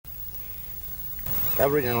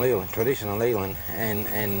Aboriginal healing, traditional healing, and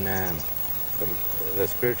the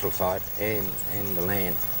spiritual side and the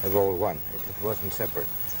land are all one. It wasn't separate.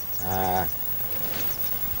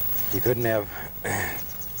 You couldn't have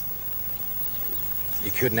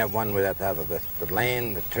one without the other. The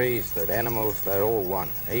land, the trees, the animals, they're all one,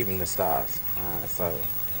 even the stars. So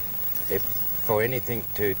if for anything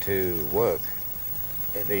to work,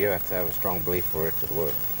 you have to have a strong belief for it to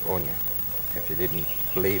work on you. If you didn't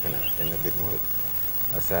believe in it, then it didn't work.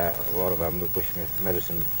 That's how a lot of our bush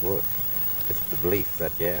medicine work. It's the belief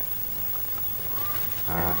that you have.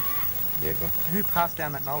 Yeah, go on. Who passed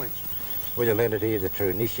down that knowledge? Well, you learned it either through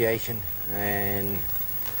initiation and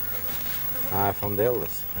from the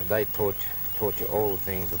elders. They taught you all the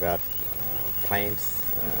things about plants.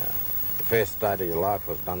 The first start of your life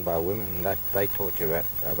was done by women, and they taught you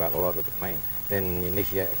about a lot of the plants. Then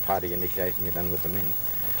part of your initiation you're done with the men.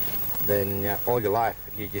 Then all your life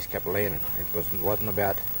you just kept learning. It wasn't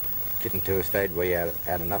about getting to a stage where you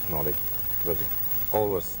had enough knowledge. It was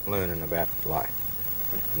always learning about life,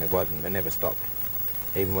 and it never stopped.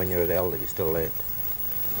 Even when you were the elder, you still learned.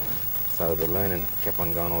 So the learning kept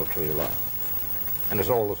on going all through your life, and it's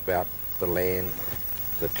all about the land,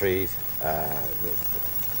 the trees,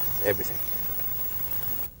 everything.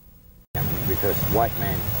 Because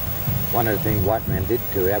one of the things white man did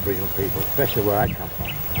to Aboriginal people, especially where I come from,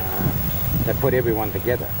 they put everyone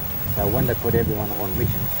together. So when they put everyone on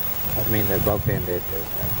missions, that means they broke down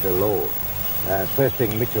the law. First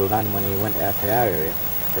thing Mitchell done when he went out to our area,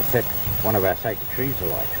 they set one of our sacred trees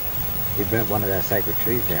alight. He burnt one of our sacred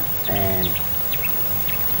trees down. And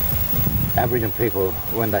Aboriginal people,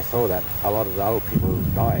 when they saw that, a lot of the old people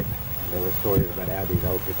died. There were stories about how these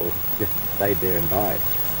old people just stayed there and died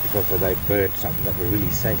because they burnt something that was really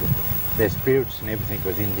sacred. Their spirits and everything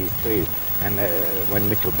was in these trees. And when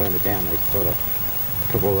Mitchell burned it down, they sort of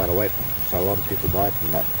took all that away from them. So a lot of people died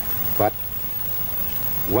from that. But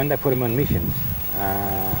when they put them on missions,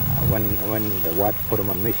 when the whites put them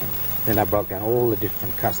on missions, then they broke down all the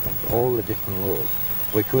different customs, all the different laws.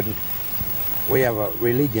 We have a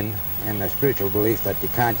religion and a spiritual belief that you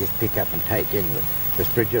can't just pick up and take in. The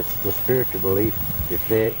spiritual belief is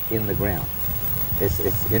there in the ground. It's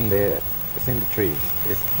in there. It's in the trees.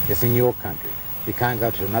 It's in your country. You can't go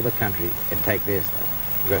to another country and take their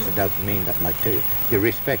stuff because it doesn't mean that much to you. You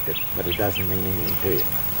respect it, but it doesn't mean anything to you.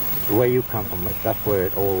 The way you come from, that's where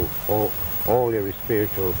it all your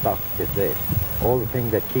spiritual stuff is there. All the things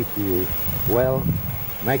that keep you well,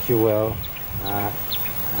 makes you well,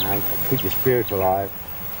 keep your spirit alive,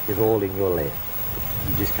 is all in your land.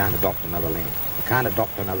 You just can't adopt another land. You can't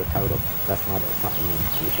adopt another totem. That's not something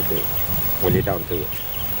you should do. Well, you don't do it.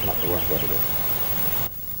 It's not the right way to do it.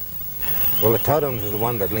 Well, the totems is the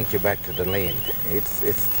one that links you back to the land. It's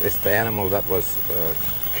the animal that was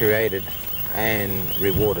created and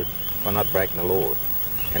rewarded for not breaking the laws,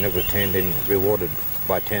 and it was rewarded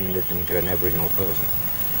by turning it into an Aboriginal person.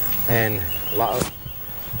 And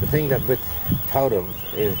the thing that with totems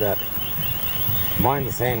is that mine's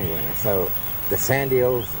a sand runner, so the sand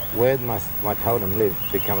eels, where my totem lives,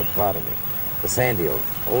 become a part of me. The sand eels,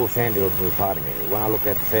 all sand eels are a part of me. When I look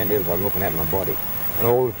at the sand eels, I'm looking at my body. And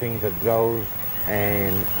all the things that grows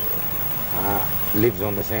and lives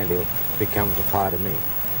on the sand hill becomes a part of me.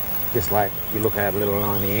 Just like you look at little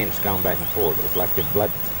tiny ants going back and forth. It's like your blood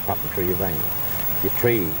pumping through your veins. Your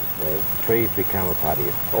trees, the trees become a part of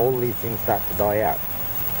you. All these things start to die out,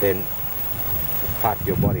 then parts of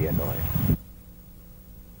your body are dying.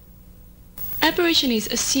 Aborigines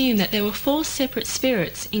assume that there were 4 separate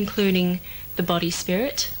spirits, including the body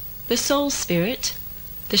spirit, the soul spirit,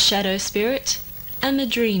 the shadow spirit, and the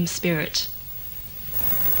dream spirit.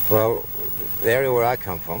 Well, the area where I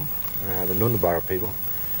come from, the Nunabara people,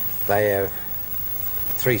 they have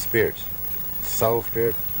 3 spirits. Soul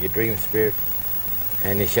spirit, your dream spirit,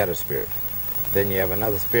 and your shadow spirit. Then you have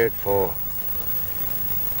another spirit for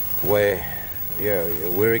where your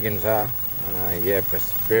Wirrigans are. You have a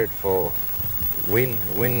spirit for wind.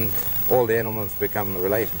 Wind, all the animals become a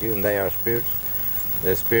relation to you, and they are spirits.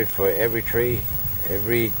 There's spirit for every tree,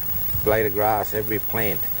 every blade of grass, every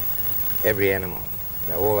plant, every animal.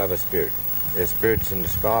 They all have a spirit. There's spirits in the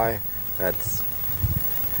sky that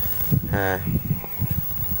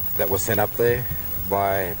was sent up there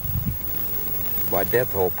by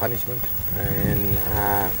death or punishment. And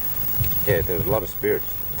yeah, there's a lot of spirits.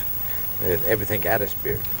 There's everything out of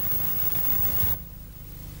spirit.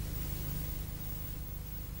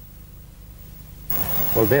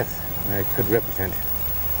 Well, death could represent.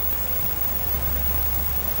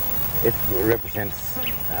 It represents,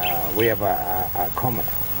 we have a comet.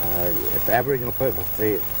 If the Aboriginal people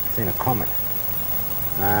seen a comet,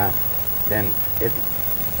 then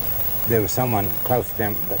there was someone close to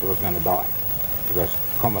them that was going to die, because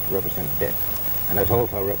comet represents death, and it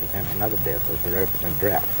also represents another death, it represents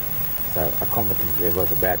drought. So a comet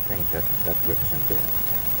was a bad thing that represents death.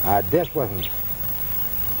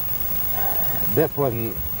 Death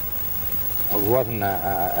wasn't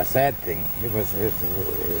a sad thing. It was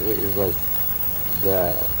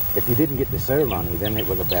if you didn't get the ceremony, then it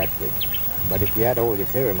was a bad thing. But if you had all your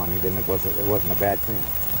ceremony, then it wasn't a bad thing.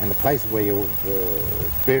 And the place where your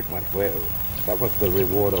spirit went, that was the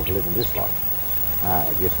reward of living this life.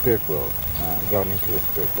 Your spirit world, going into the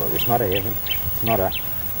spirit world. It's not a heaven.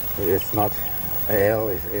 It's not a hell.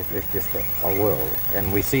 It's just a world,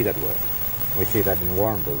 and we see that world. We see that in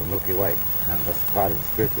Warrnambool, the Milky Way. That's part of the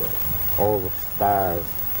spirit world. All the stars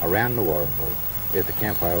around the Warrnambool is the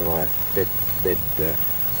campfire of our dead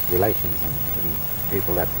relations and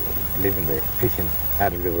people that live in there, fishing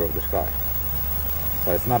out of the river of the sky.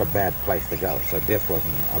 So it's not a bad place to go. So death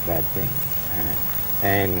wasn't a bad thing,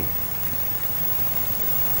 and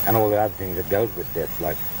all the other things that goes with death,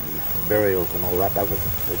 like burials and all that. That was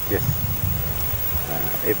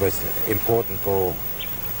it was important for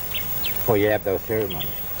you to have those ceremonies.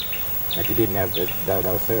 If you didn't have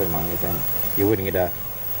those ceremonies, then you wouldn't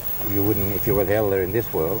if you were the elder in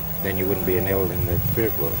this world, then you wouldn't be an elder in the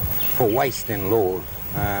spirit world. For waste and laws,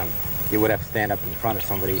 you would have to stand up in front of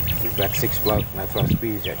somebody who's about 6 blokes and they throw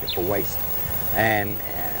spears at you for waste. And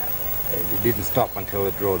it didn't stop until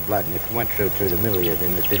it drew blood. And if it went through the middle of you,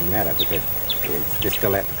 then it didn't matter, because they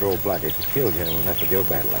still had to draw blood. If it killed you, well, that's what your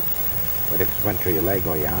bad luck. But if it went through your leg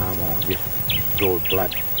or your arm or just draw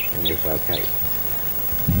blood, then it was okay.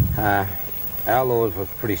 Our laws was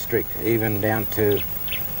pretty strict, even down to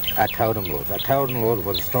our totem laws. Our totem laws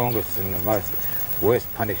were the strongest and the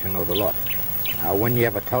worst punishment of the lot. When you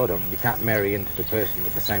have a totem, you can't marry into the person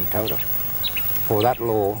with the same totem. For that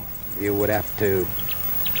law, you would have to,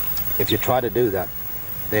 if you try to do that,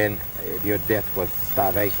 then your death was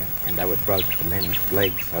starvation, and they would break the man's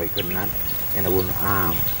legs so he couldn't hunt, and the woman's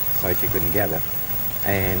arm so she couldn't gather,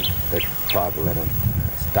 and the tribe would let him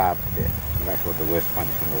starve to death. And that was the worst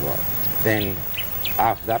punishment of the lot. Then,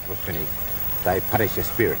 after that was finished, they punished your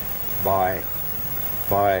spirit by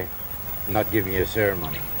not giving you a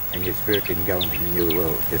ceremony, and your spirit didn't go into the new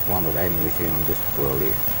world, just one of aiming with you on this world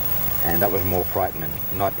here. And that was more frightening,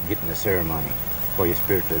 not getting a ceremony for your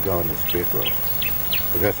spirit to go into the spirit world.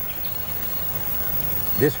 Because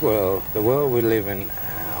this world, the world we live in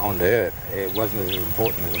on the earth, it wasn't as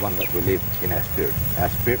important as the one that we live in our spirit. Our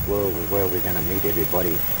spirit world was where we're going to meet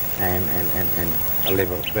everybody and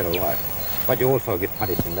live a better life. But you also get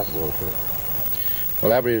punished in that world too.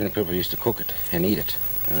 Well, Aboriginal people used to cook it and eat it.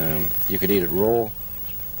 You could eat it raw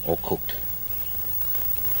or cooked.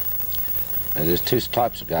 And there's 2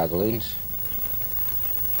 types of gargaleens.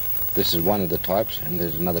 This is one of the types, and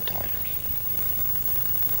there's another type.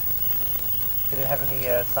 Did it have any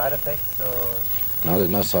side effects, or? No, there's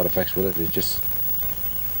no side effects with it. It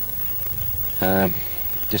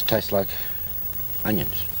just tastes like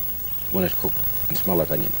onions when it's cooked, and smell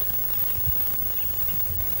like onions.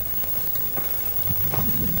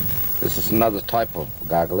 This is another type of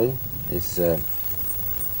gargaleen. It's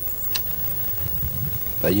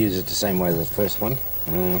they use it the same way as the first one.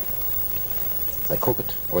 They cook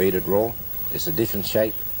it or eat it raw. It's a different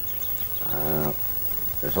shape.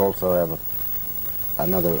 It's also have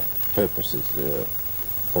another purpose. It's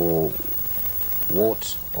for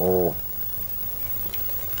warts or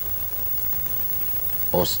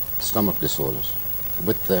stomach disorders.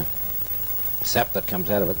 With the sap that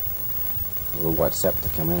comes out of it, the little white sap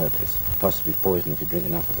that comes out of it, it's supposed to be poison if you drink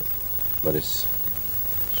enough of it. But it's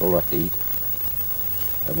all right to eat.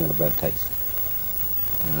 Hasn't got a bad taste.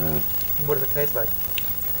 What does it taste like?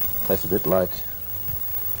 Tastes a bit like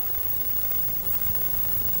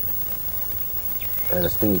a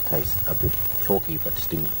stingy taste, a bit chalky but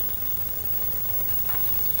stingy.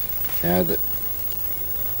 Now,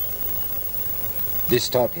 this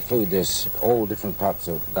type of food, there's all different types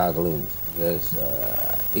of gargaleens. There's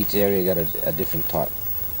each area got a different type.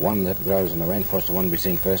 One that grows in the rainforest, the one we've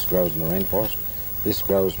seen first, grows in the rainforest. This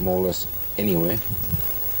grows more or less anywhere,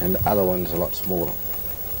 and the other one's a lot smaller.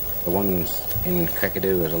 The ones in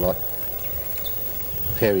Kakadu is a lot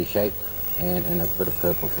peary shaped and a bit of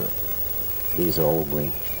purple to it. These are all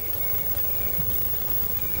green.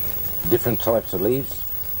 Different types of leaves.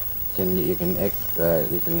 You can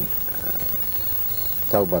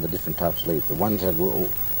tell by the different types of leaves. The ones that grow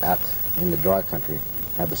out in the dry country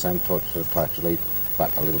have the same types of leaves,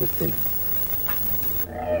 but a little bit thinner.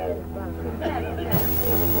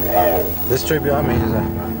 This tree behind me is a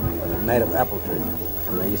native apple tree.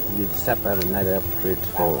 And they used to use the sap out of the native apple tree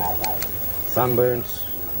sunburns,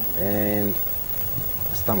 and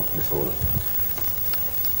stomach disorders.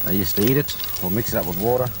 They used to eat it or mix it up with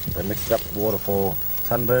water. They mix it up with water for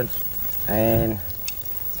sunburns and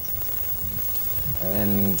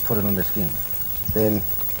put it on their skin. Then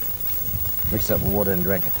mix it up with water and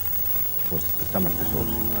drank it for the stomach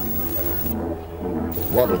disorders.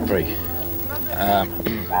 Wattle tree. The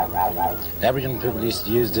Aboriginal people used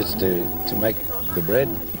to use this to make the bread.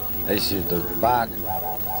 They used to use the bark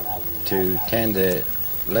to tan their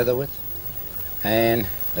leather with, and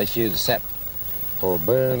they used to use the sap for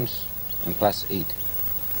burns and plus eat.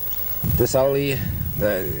 This only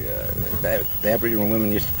the Aboriginal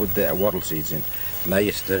women used to put their wattle seeds in, and they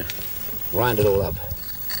used to grind it all up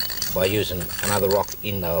by using another rock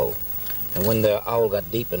in the hole. And when the hole got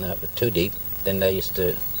deep enough, too deep, then they used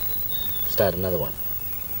to start another one.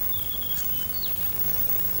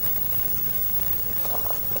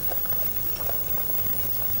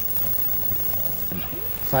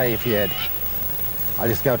 Say if you had, I'll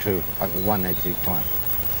just go through like one at each time.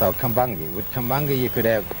 So Kumbungi, with Kumbungi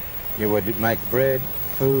you would make bread,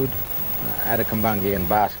 food out of Kumbungi and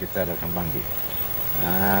baskets out of Kumbungi.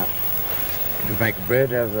 You make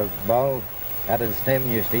bread out of a bowl, out of the stem,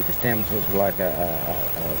 you used to eat the stem, so it was like a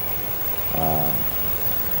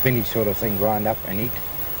spinach sort of thing, grind up and eat.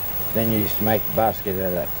 Then you used to make a basket out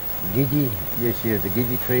of that. Gidgee, you used to use the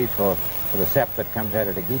gidgee trees for the sap that comes out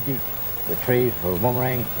of the gidgee. The trees for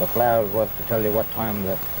boomerang, the flowers was to tell you what time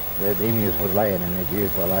the emus was laying, and it's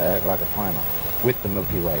used for like a timer with the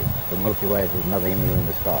Milky Way. The Milky Way is another emu in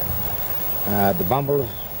the sky. The bumble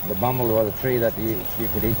was a tree that you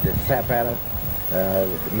could eat the sap out of.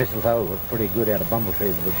 The mistletoe was pretty good out of bumble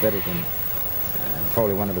trees. It was better than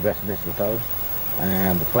probably one of the best mistletoes.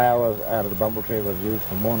 And the flowers out of the bumble tree was used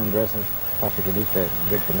for morning dresses. Plus you could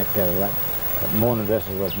drink the nectar out of that. But morning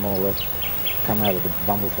dresses was more or less come out of the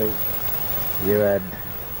bumble tree. You had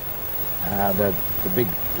the big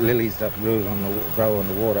lilies that grow on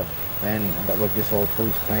the water, and that was just all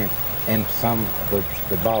fruits, plants, and some the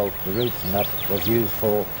bulb, the roots, and that was used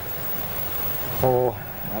for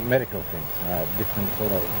medical things, different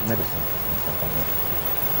sort of medicine and stuff like that.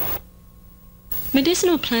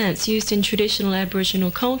 Medicinal plants used in traditional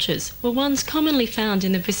Aboriginal cultures were ones commonly found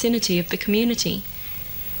in the vicinity of the community.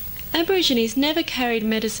 Aborigines never carried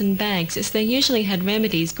medicine bags, as they usually had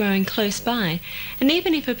remedies growing close by, and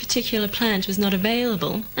even if a particular plant was not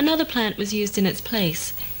available, another plant was used in its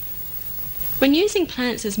place. When using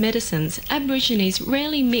plants as medicines, Aborigines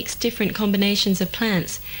rarely mixed different combinations of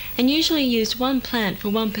plants, and usually used one plant for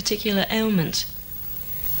one particular ailment.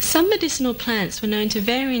 Some medicinal plants were known to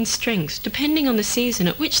vary in strength depending on the season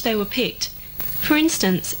at which they were picked. For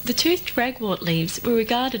instance, the toothed ragwort leaves were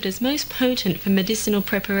regarded as most potent for medicinal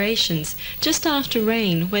preparations just after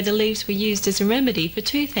rain, where the leaves were used as a remedy for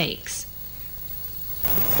toothaches.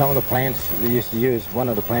 Some of the plants they used to use, one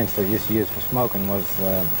of the plants they used to use for smoking was,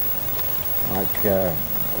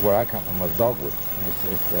 where I come from, was dogwood.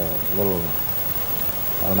 It's a little,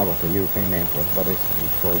 I don't know what the European name for it, but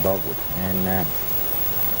it's called dogwood. And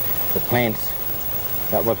the plants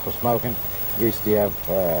that was for smoking used to have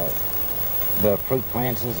the fruit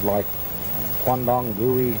plants like quandong,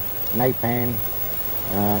 gooey, napan,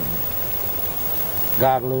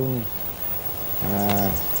 gargaloons,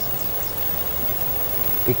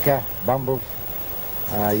 ika, bumbles.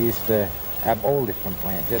 Used to have all different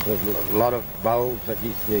plants. There was a lot of bulbs that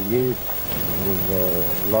used to use. There was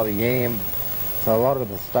a lot of yam. So a lot of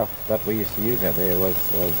the stuff that we used to use out there was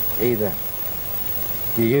either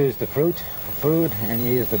you use the fruit for food and you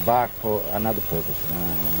use the bark for another purpose.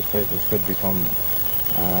 The purpose could be from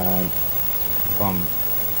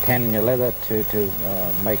tanning your leather to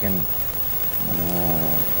making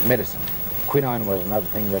medicine. Quinine was another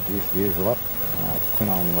thing that we used to use a lot.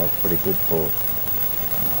 Quinine was pretty good for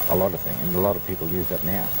a lot of things, and a lot of people use that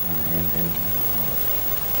now in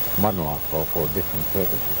modern life for different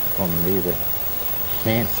purposes, from either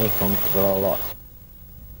cancer, from a lot.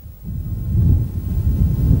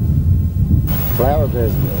 Flowers,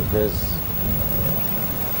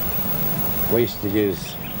 we used to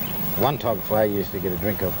use one type of flower you used to get a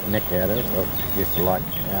drink of nectar out of, or used to like,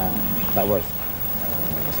 that was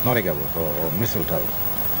snottygobbers or mistletoes.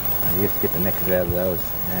 You used to get the nectar out of those,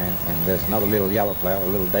 and there's another little yellow flower, a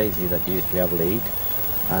little daisy, that you used to be able to eat.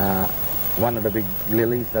 One of the big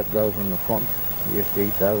lilies that grows in the front, you used to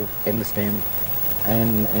eat those, in the stem,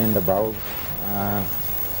 and the bulbs.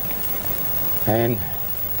 And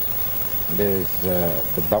there's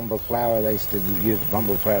the bumble flower. They used to use the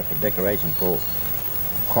bumble flower for decoration for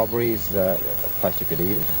cobberies, plus you could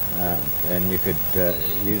eat it. And you could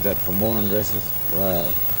use that for morning dresses,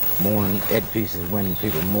 mourning headpieces when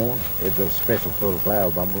people mourn. They've got a special sort of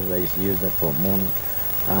flower bundle. They used to use that for mourning.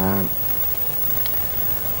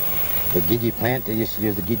 The gidgee plant, they used to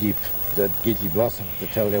use the gidgee blossom to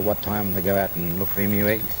tell you what time to go out and look for emu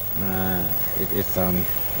eggs. It's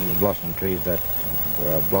blossom trees that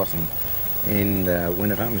blossom in the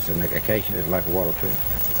wintertime. It's an acacia, it's like a wattle tree.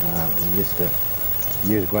 We used to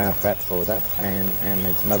use guano fat for that, and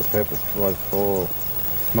its another purpose was for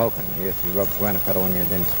smoking. You used to rub guano fat on you and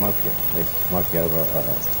then smoke you. They used to smoke you over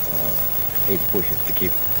 8 bushes to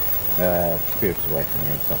keep spirits away from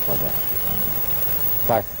you and stuff like that.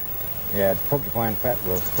 Plus, yeah, porcupine fat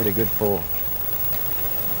was pretty good for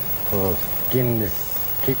skin,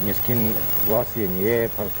 keeping your skin glossy in the air,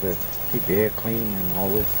 plus to keep the air clean and all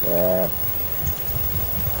this.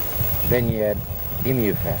 Then you had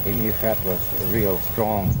emu fat. Emu fat was a real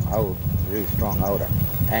strong odor,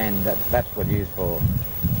 and that's what you use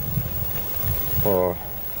for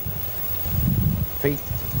feet,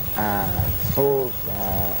 sores,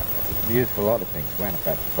 used for a lot of things, guano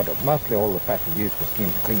fat, but mostly all the fat is used for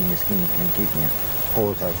skin, to clean your skin and keeping your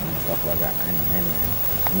pores open and stuff like that,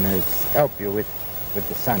 and it's help you with the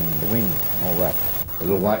sun, the wind and all that. The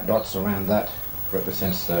little white dots around that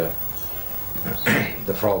represents the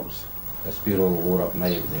frogs that spewed all the water up and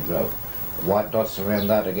made everything grow. The white dots around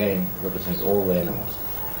that again represents all the animals,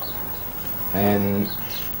 and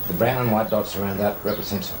the brown and white dots around that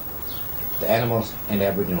represents the animals and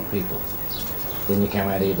Aboriginal people. Then you come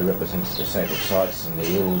out here that represents the sacred sites and the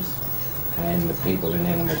hills and the people and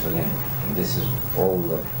animals again. And this is all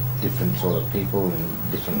the different sort of people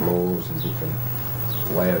and different laws and different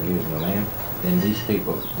way of using the land. Then these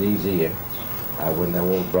people, these here, when they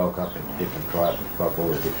all broke up into different tribes and spoke all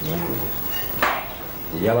the different languages.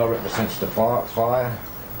 The yellow represents the fire,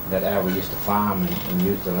 that how we used to farm and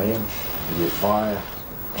use the land. We use fire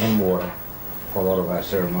and water for a lot of our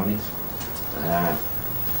ceremonies.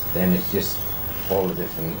 Then it's just all the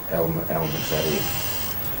different elements out here.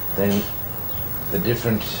 Then the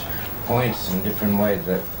different points and different ways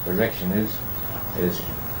that direction is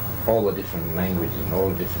all the different languages and all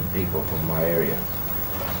the different people from my area.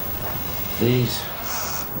 These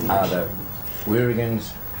are the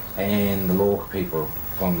Wirrigans and the Lork people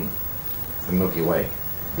from the Milky Way.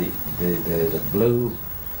 The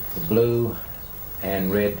blue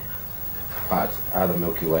and red parts are the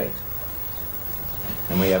Milky Ways.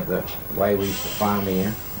 And we have the way we used to farm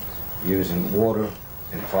here, using water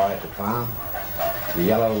and fire to farm. The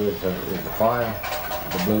yellow is the fire,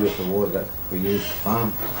 the blue is the water that we use to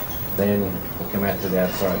farm. Then we come out to the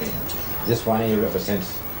outside here. This one here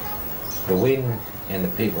represents the wind and the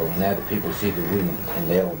people. Now the people see the wind and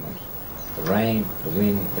the elements. The rain, the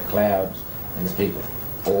wind, the clouds, and the people.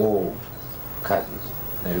 All cousins.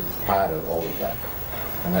 They're part of all of that.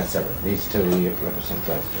 And that's separate. These two here represent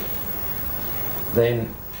those two.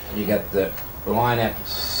 Then you got the line out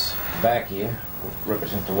back here,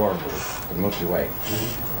 represents the Warrambul, the Milky Way.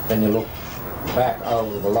 Then you look back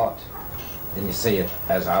over the lot, and you see it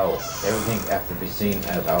as a whole. Everything has to be seen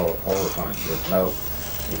as a whole all the time. There's no,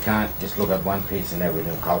 you can't just look at one piece in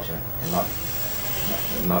Aboriginal culture and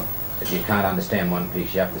not. You can't understand one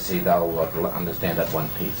piece. You have to see the whole lot to understand that one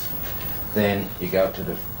piece. Then you go to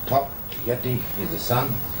the top. Yeti is the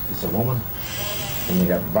sun. It's a woman. And you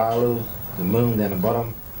got Balu, the moon down the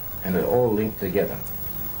bottom, and they're all linked together.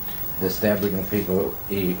 There's the Aboriginal people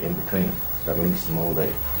in between them that links them all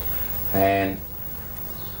day. And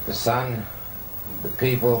the sun, the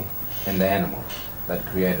people, and the animals that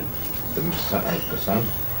created the sun.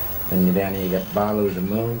 Then you're down here, you got Balu, the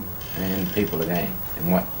moon, and people again,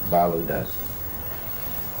 and what Balu does.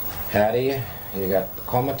 Out here, you got the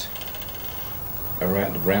comet.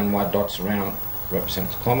 Around the brown white dots around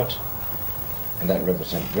represents the comet, and that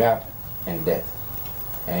represents drought and death.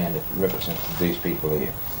 And it represents these people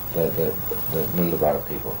here, the Nundabara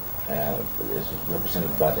people. This is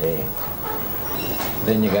represented by the ants.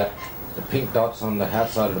 Then you got the pink dots on the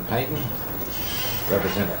outside of the painting,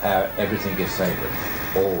 represent everything is sacred,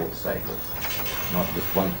 all sacred. Not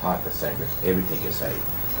just one part that's sacred, everything is sacred.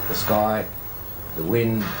 The sky, the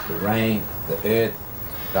wind, the rain, the earth,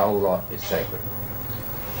 the whole lot is sacred.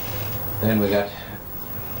 Then we got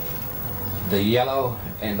the yellow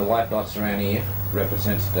and the white dots around here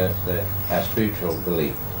represents our spiritual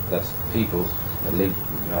belief. That's people that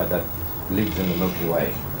lives in the Milky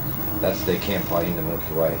Way. That's their campfire in the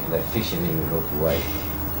Milky Way. And they're fishing in the Milky Way,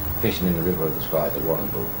 fishing in the river of the sky, the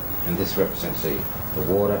Warrambul. And this represents the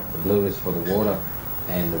water. The blue is for the water,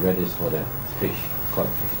 and the red is for the fish,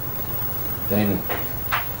 codfish. Then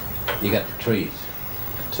you got the trees,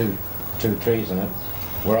 two trees in it.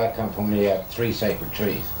 Where I come from, you have 3 sacred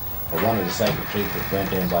trees. But one of the sacred trees was burnt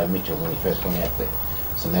down by Mitchell when he first went out there.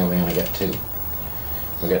 So now we only got 2.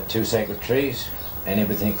 We've got 2 sacred trees, and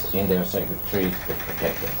everything in our sacred trees is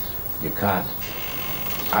protected. You can't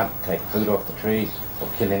take food off the trees or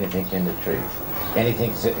kill anything in the trees.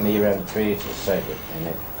 Anything sitting there around the trees is sacred, and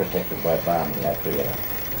it's protected by Barney, our creator.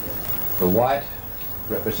 The white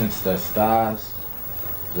represents the stars,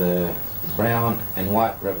 the brown and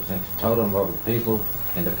white represents the totem of the people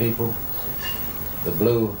and the people. The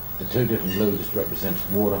blue, the 2 different blues just represents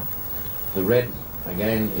water. The red,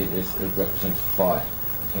 again, it represents fire,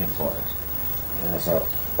 campfires. So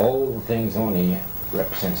all the things on here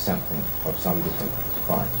represent something of some different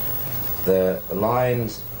kind. The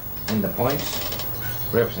lines and the points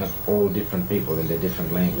represent all different people in their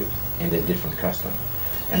different language and their different custom.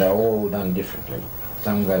 And they're all done differently.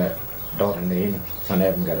 Some got a dot in the end, some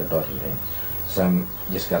haven't got a dot in the end. Some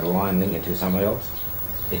just got a line linking to somewhere else.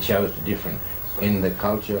 It shows the difference in the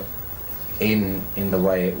culture, in the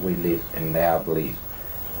way we live, and our belief.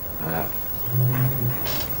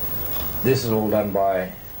 This is all done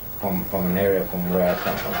from an area from where I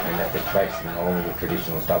come from, and that it's based on all the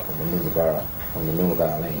traditional stuff from the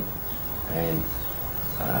Noongar land. And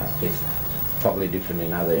it's probably different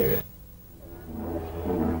in other areas.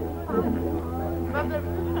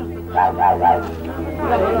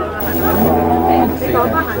 See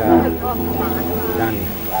that's done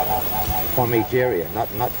from each area,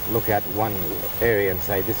 not look at one area and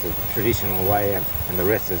say this is a traditional way and the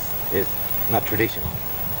rest is not traditional.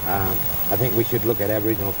 I think we should look at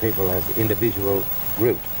Aboriginal people as individual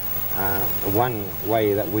groups. One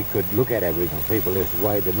way that we could look at Aboriginal people is the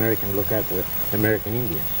way the Americans look at the American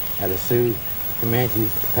Indians, the Sioux,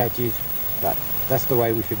 Comanches, Apaches, but that's the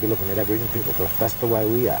way we should be looking at Aboriginal people, because that's the way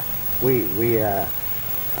we are. We are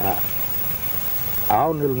our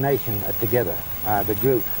own little nation together, the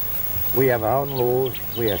group. We have our own laws,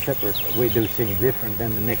 we are separate, we do things different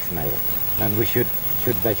than the next neighbour. And they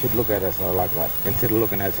should look at us like that, instead of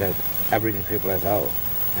looking at us as Aboriginal people as a whole.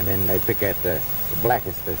 And then they pick at the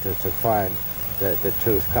blackest to find the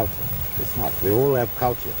truest culture. It's not. We all have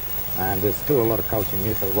culture, and there's still a lot of culture in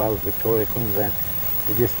New South Wales, Victoria, Queensland.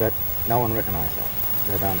 It's just that no one recognises that.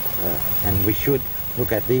 They don't, and we should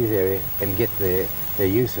look at these areas and get their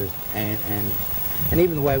uses and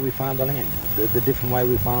even the way we farm the land, the different way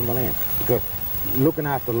we farm the land. Because looking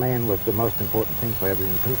after land was the most important thing for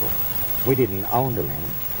Aboriginal people. We didn't own the land,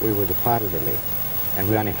 we were the part of the land. And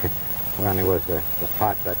we only was the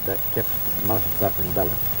part that kept most of stuff in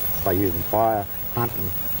balance by using fire, hunting,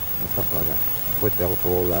 and stuff like that, with also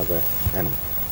all the other animals.